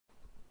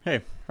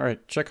Hey,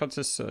 alright, check out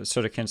this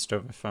soda can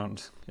stove I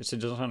found. It's a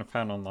design I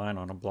found online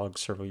on a blog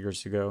several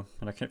years ago,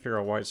 and I can't figure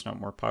out why it's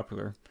not more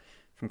popular.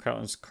 From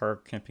countless car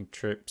camping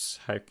trips,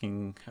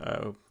 hiking,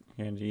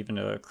 and even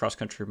a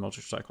cross-country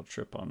motorcycle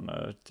trip on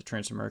the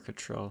Trans-America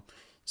Trail,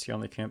 it's the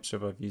only camp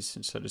stove I've used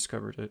since I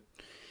discovered it.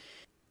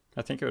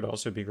 I think it would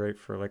also be great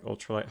for like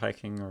ultralight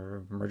hiking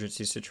or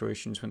emergency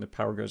situations when the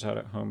power goes out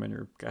at home and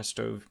your gas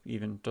stove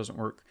even doesn't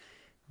work,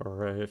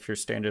 or if you're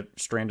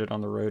stranded on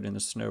the road in the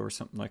snow or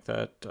something like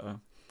that.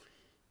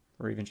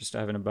 Or even just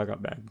having a bug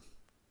out bag.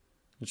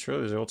 It's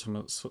really the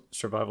ultimate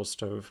survival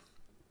stove.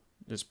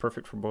 It's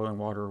perfect for boiling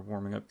water,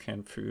 warming up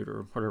canned food,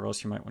 or whatever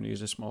else you might want to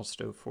use a small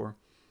stove for.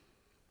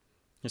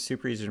 It's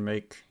super easy to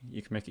make.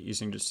 You can make it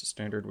using just a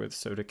standard with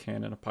soda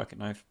can and a pocket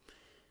knife.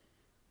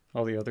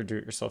 All the other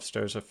do-it-yourself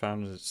stoves I've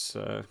found is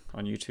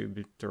on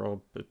YouTube. They're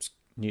all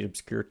neat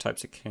obscure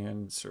types of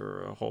cans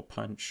or a hole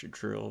punch, a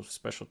drill,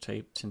 special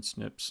tape, tin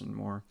snips, and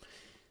more.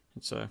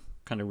 It's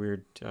kind of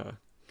weird.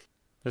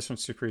 This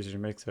one's super easy to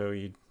make though.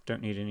 You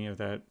don't need any of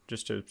that.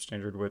 Just a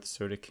standard width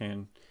soda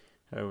can,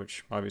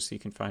 which obviously you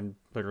can find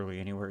literally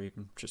anywhere,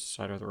 even just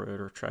side of the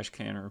road or a trash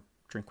can or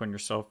drink one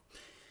yourself.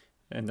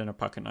 And then a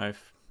pocket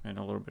knife and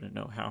a little bit of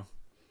know-how.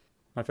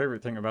 My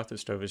favorite thing about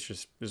this stove is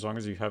just as long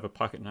as you have a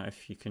pocket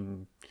knife, you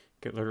can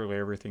get literally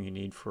everything you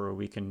need for a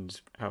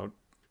weekend out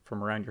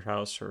from around your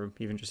house or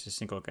even just a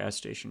single gas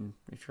station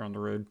if you're on the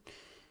road.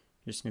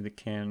 You just need the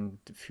can,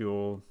 the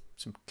fuel,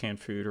 some canned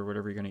food or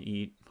whatever you're going to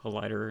eat, a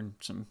lighter, and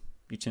some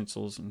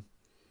utensils, and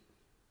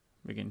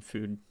again,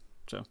 food.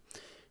 So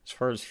as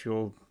far as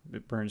fuel,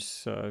 it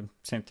burns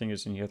same thing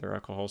as any other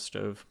alcohol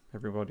stove.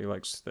 Everybody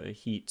likes the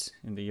HEET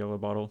in the yellow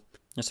bottle.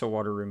 It's a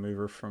water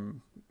remover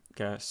from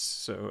gas,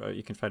 so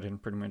you can find it in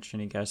pretty much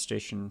any gas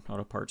station,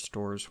 auto parts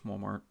stores,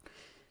 Walmart.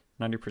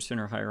 90%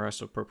 or higher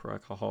isopropyl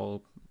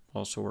alcohol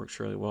also works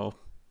really well.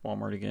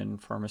 Walmart again,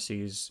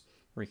 pharmacies,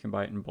 where you can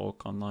buy it in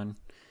bulk online.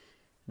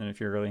 And if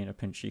you're really in a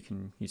pinch, you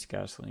can use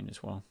gasoline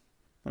as well.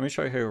 Let me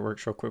show you how it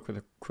works real quick with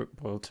a quick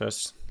boil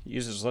test. It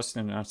uses less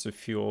than an ounce of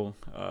fuel,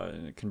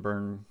 and it can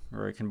burn,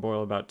 or it can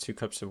boil about 2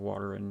 cups of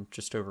water in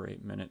just over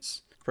 8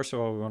 minutes. First of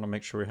all, we want to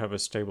make sure we have a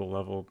stable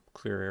level,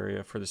 clear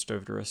area for the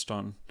stove to rest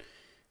on.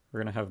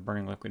 We're going to have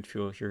burning liquid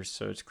fuel here,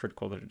 so it's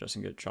critical that it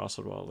doesn't get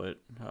jostled while lit,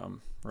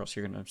 or else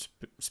you're going to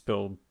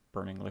spill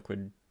burning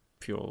liquid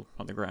fuel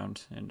on the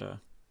ground, and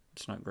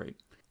it's not great.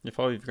 If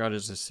all you've got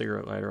is a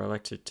cigarette lighter, I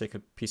like to take a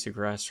piece of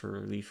grass or a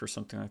leaf or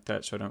something like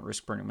that so I don't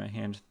risk burning my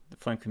hand. The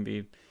flame can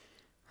be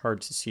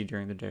hard to see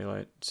during the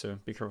daylight, so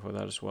be careful with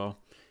that as well.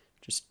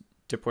 Just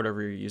dip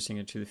whatever you're using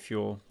into the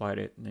fuel, light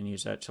it, and then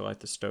use that to light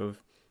the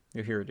stove.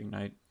 You'll hear it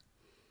ignite.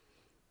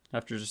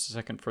 After just a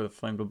second for the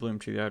flame to bloom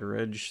to the outer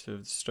edge of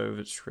the stove,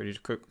 it's ready to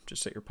cook.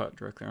 Just set your pot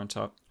directly on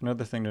top.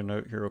 Another thing to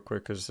note here real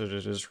quick is that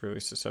it is really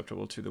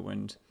susceptible to the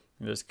wind.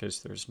 In this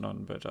case, there's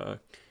none, but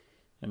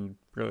and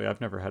really,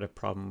 I've never had a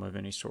problem of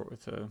any sort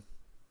with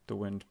the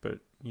wind, but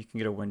you can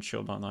get a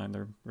windshield online.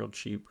 They're real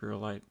cheap, real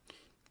light,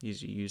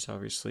 easy to use,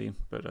 obviously,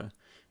 but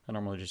I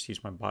normally just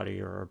use my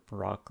body or a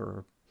rock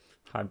or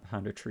hide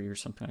behind a tree or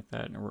something like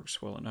that, and it works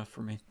well enough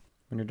for me.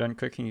 When you're done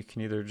cooking, you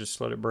can either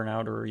just let it burn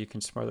out or you can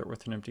smother it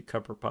with an empty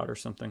cup or pot or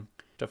something.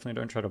 Definitely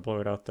don't try to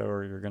blow it out though,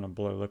 or you're going to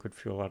blow liquid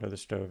fuel out of the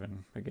stove,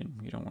 and again,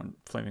 you don't want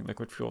flaming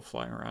liquid fuel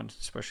flying around,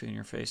 especially in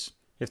your face.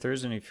 If there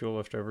is any fuel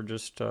left over,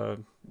 just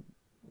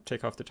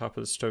take off the top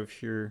of the stove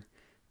here,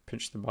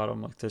 pinch the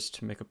bottom like this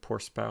to make a pour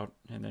spout,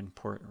 and then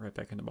pour it right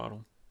back in the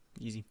bottle.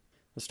 Easy.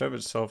 The stove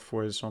itself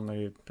was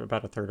only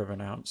about 1/3 of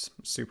an ounce.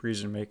 Super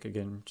easy to make.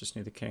 Again, just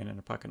need the can and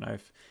a pocket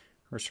knife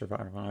or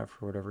survival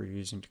knife or whatever you're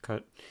using to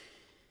cut.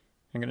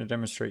 I'm going to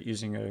demonstrate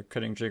using a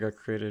cutting jig I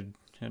created,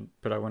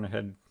 but I went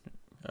ahead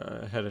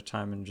of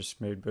time and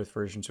just made both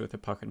versions with a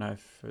pocket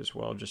knife as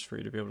well, just for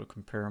you to be able to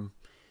compare them.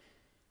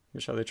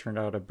 Here's how they turned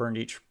out. I burned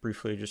each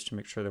briefly just to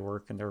make sure they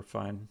work, and they were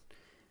fine.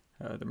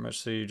 They're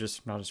mostly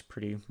just not as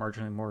pretty,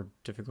 marginally more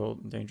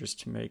difficult and dangerous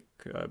to make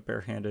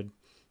barehanded.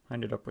 I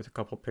ended up with a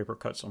couple paper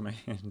cuts on my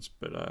hands,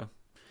 but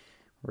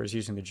whereas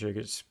using the jig,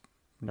 it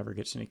never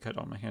gets any cut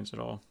on my hands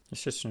at all.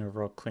 It's just an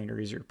overall cleaner,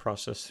 easier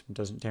process. It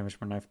doesn't damage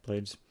my knife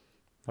blades.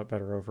 A lot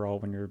better overall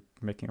when you're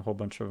making a whole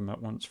bunch of them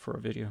at once for a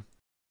video.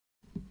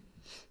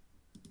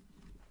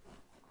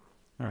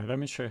 Alright, let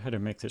me show you how to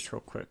make this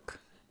real quick.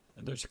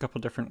 There's a couple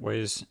different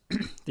ways.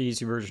 The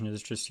easy version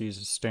is just use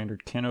a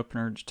standard can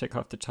opener to take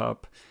off the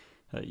top.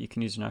 You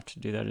can use a knife to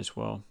do that as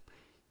well.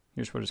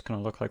 Here's what it's going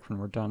to look like when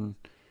we're done.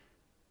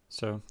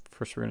 So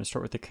first we're going to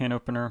start with the can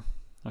opener.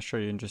 I'll show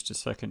you in just a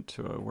second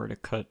to where to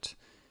cut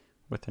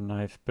with a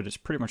knife, but it's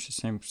pretty much the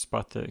same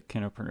spot the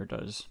can opener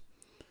does.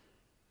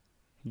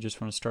 You just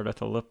want to start at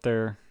the lip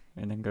there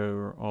and then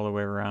go all the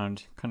way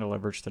around, kind of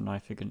leverage the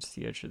knife against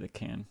the edge of the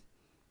can.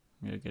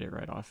 You gotta get it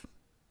right off.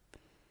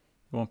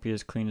 It won't be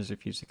as clean as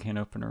if you use a can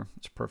opener.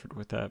 It's perfect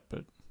with that,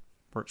 but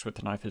works with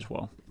the knife as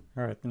well.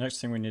 Alright, the next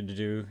thing we need to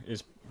do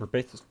is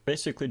we're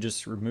basically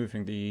just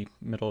removing the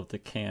middle of the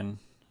can.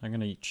 I'm going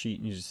to cheat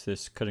and use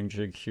this cutting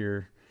jig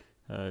here.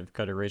 I've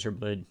got a razor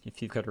blade.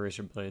 If you've got a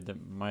razor blade,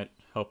 that might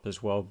help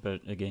as well,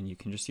 but again, you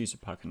can just use a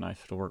pocket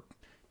knife. It'll work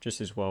just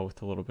as well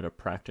with a little bit of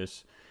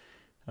practice.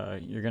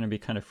 You're going to be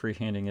kind of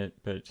freehanding it,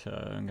 but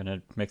I'm going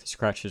to make the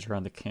scratches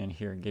around the can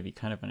here and give you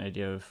kind of an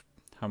idea of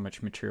how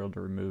much material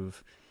to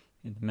remove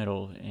in the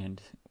middle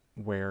and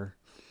where.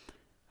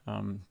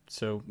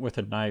 So with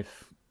a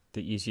knife,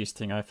 the easiest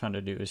thing I found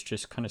to do is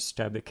just kind of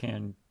stab the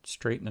can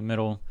straight in the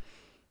middle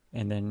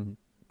and then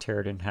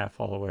tear it in half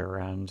all the way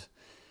around.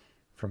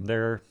 From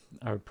there,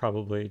 I would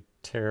probably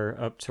tear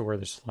up to where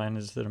this line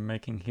is that I'm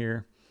making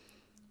here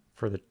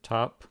for the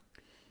top,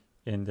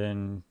 and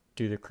then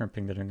do the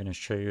crimping that I'm going to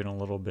show you in a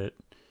little bit.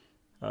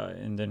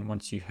 And then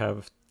once you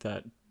have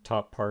that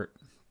top part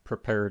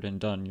prepared and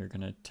done, you're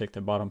going to take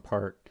the bottom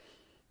part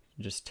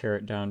and just tear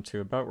it down to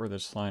about where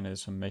this line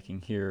is I'm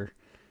making here,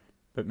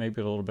 but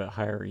maybe a little bit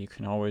higher. You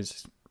can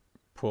always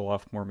pull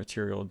off more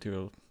material,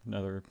 do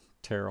another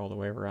tear all the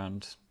way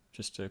around,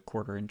 just a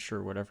 1/4 inch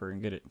or whatever,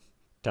 and get it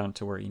down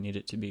to where you need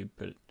it to be.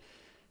 But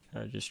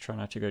just try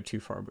not to go too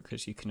far,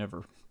 because you can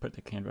never put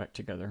the can back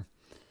together.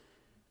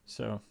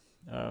 So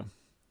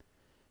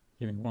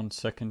give me 1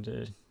 second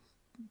to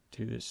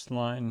do this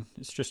line.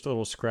 It's just a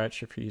little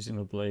scratch if you're using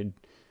the blade.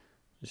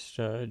 Just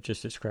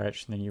a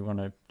scratch, and then you want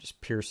to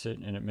just pierce it,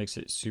 and it makes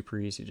it super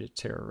easy to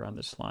tear around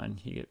this line.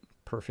 You get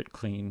perfect,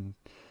 clean,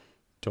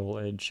 dull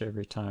edge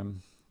every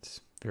time.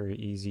 It's very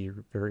easy,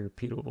 very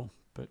repeatable.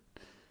 But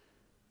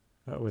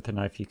with a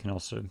knife, you can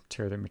also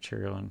tear the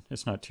material, and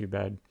it's not too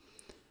bad.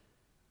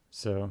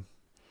 So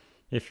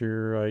if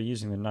you're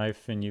using the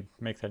knife and you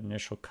make that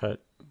initial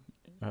cut,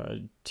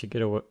 to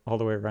get all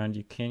the way around,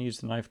 you can use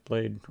the knife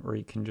blade, or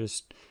you can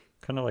just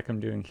kind of like I'm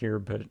doing here,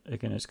 but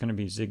again, it's going to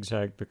be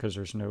zigzag because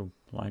there's no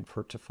line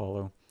for it to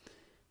follow.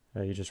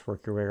 You just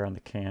work your way around the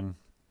can.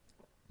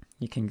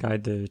 You can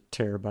guide the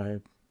tear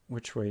by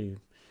which way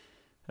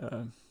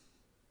you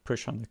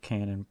push on the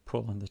can and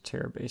pull on the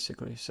tear,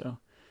 basically. So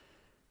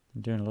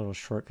I'm doing a little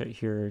shortcut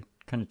here,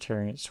 kind of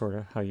tearing it sort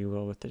of how you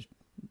will with the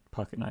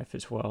pocket knife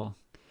as well.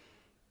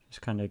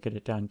 Just kind of get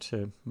it down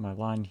to my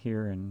line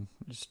here and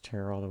just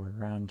tear all the way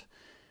around.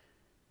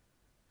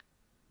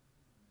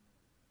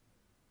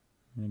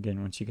 And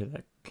again, once you get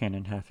that can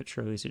in half, it's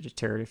really easy to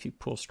tear it. If you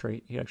pull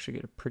straight, you actually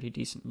get a pretty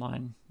decent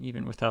line,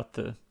 even without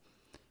the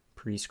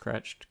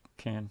pre-scratched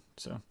can.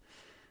 So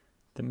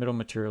the middle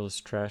material is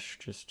trash.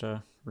 Just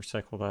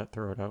recycle that,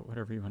 throw it out,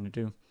 whatever you want to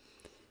do.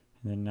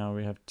 And then now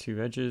we have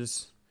 2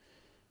 edges.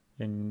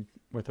 And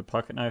with a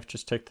pocket knife,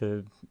 just take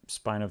the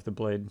spine of the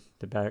blade,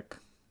 the back.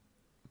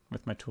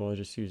 With my tool, I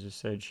just use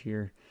this edge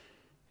here.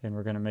 And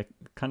we're going to make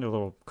kind of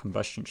little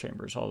combustion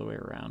chambers all the way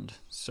around.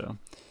 So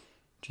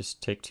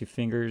just take 2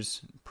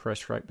 fingers,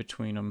 press right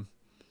between them.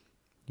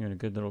 You want a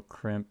good little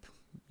crimp,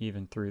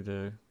 even through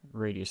the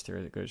radius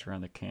there that goes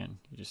around the can.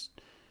 You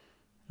just,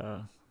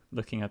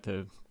 looking at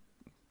the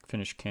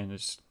finished can,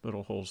 there's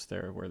little holes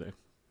there where the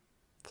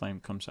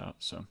flame comes out.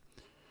 So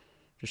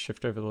just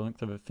shift over the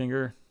length of a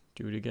finger,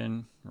 do it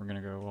again. We're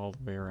going to go all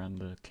the way around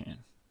the can.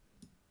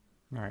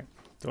 All right,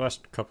 the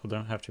last couple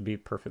don't have to be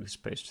perfectly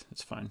spaced.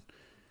 That's fine.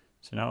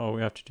 So now all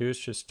we have to do is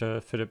just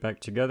fit it back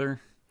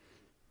together.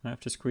 I have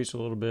to squeeze a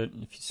little bit.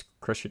 If you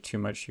crush it too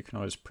much, you can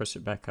always press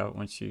it back out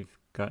once you've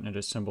gotten it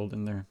assembled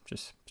in there.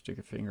 Just stick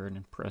your finger in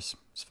and press.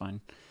 It's fine.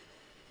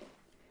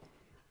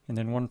 And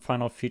then one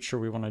final feature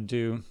we want to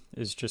do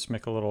is just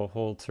make a little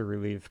hole to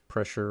relieve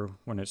pressure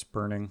when it's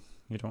burning.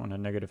 You don't want a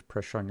negative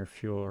pressure on your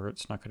fuel, or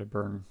it's not going to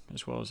burn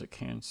as well as it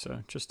can.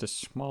 So just the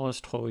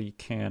smallest hole you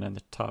can in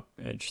the top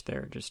edge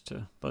there, just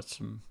to let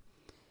some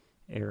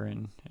air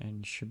in, and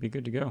you should be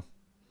good to go.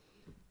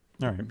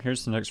 Alright,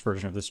 here's the next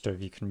version of the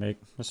stove you can make.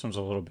 This one's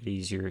a little bit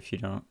easier if you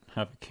don't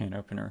have a can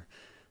opener.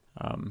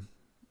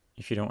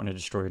 If you don't want to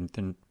destroy the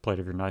thin blade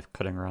of your knife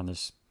cutting around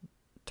this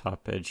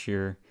top edge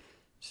here,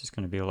 this is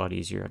going to be a lot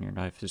easier on your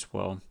knife as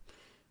well.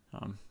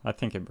 I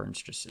think it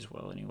burns just as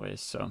well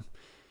anyways, so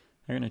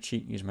I'm going to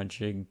cheat and use my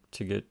jig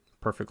to get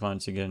perfect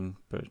lines again,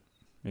 but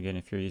again,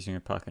 if you're using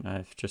a pocket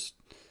knife, just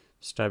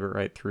stab it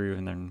right through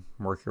and then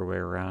work your way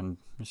around.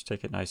 Just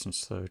take it nice and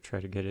slow.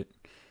 Try to get it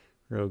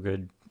real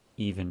good,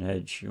 even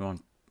edge. You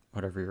want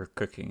whatever you're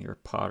cooking, your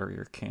pot or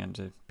your can,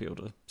 to be able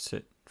to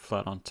sit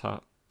flat on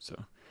top. So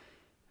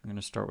I'm going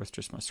to start with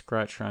just my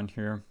scratch around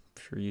here.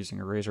 If you're using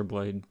a razor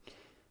blade,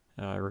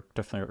 I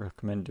definitely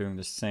recommend doing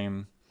the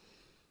same.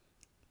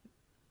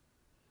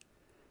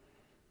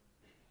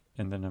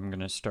 And then I'm going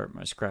to start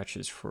my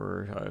scratches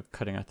for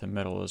cutting out the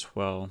metal as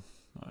well.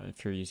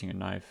 If you're using a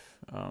knife,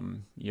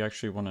 you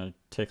actually want to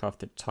take off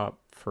the top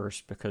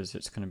first, because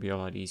it's going to be a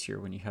lot easier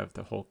when you have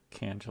the whole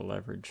can to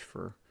leverage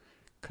for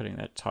cutting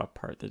that top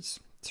part. That's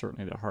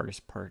certainly the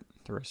hardest part.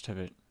 The rest of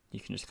it you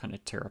can just kind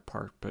of tear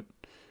apart, but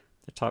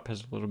the top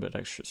has a little bit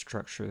extra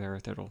structure there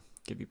that'll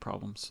give you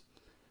problems.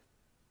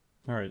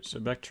 Alright, so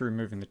back to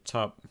removing the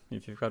top.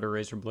 If you've got a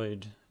razor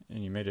blade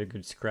and you made a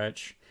good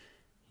scratch,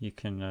 you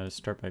can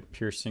start by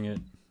piercing it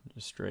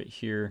just right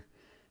here,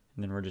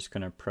 and then we're just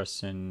going to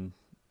press in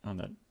on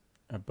that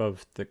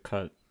above the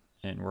cut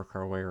and work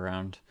our way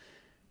around.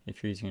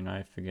 If you're using a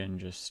knife, again,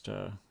 just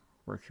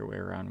work your way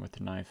around with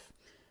the knife.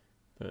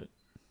 But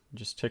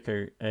Just take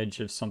a edge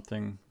of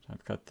something.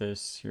 I've got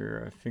this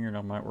here. A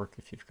fingernail might work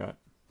if you've got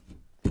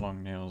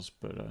long nails,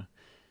 but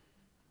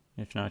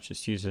if not,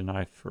 just use a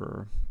knife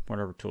or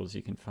whatever tools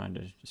you can find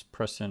to just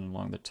press in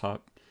along the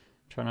top.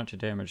 Try not to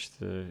damage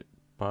the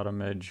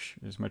bottom edge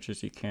as much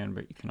as you can,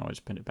 but you can always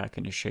bend it back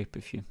into shape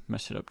if you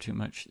mess it up too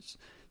much. It's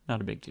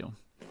not a big deal.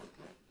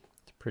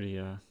 It's a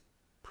pretty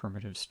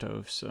primitive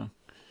stove, so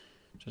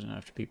it doesn't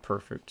have to be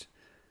perfect.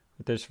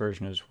 With this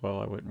version as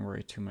well, I wouldn't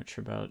worry too much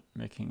about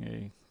making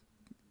a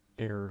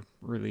air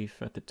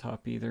relief at the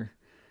top either.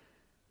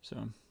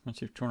 So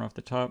once you've torn off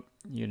the top,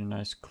 you get a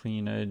nice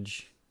clean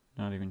edge,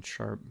 not even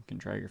sharp. You can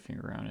drag your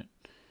finger around it.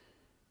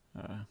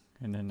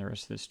 And then the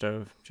rest of the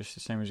stove, just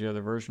the same as the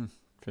other version.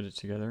 Fit it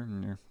together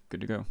and you're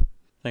good to go.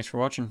 Thanks for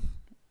watching.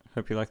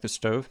 Hope you like the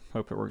stove.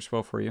 Hope it works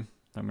well for you.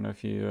 Let me know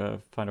if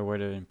you find a way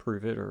to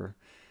improve it or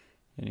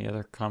any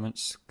other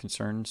comments,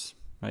 concerns,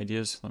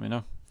 ideas. Let me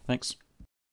know. Thanks.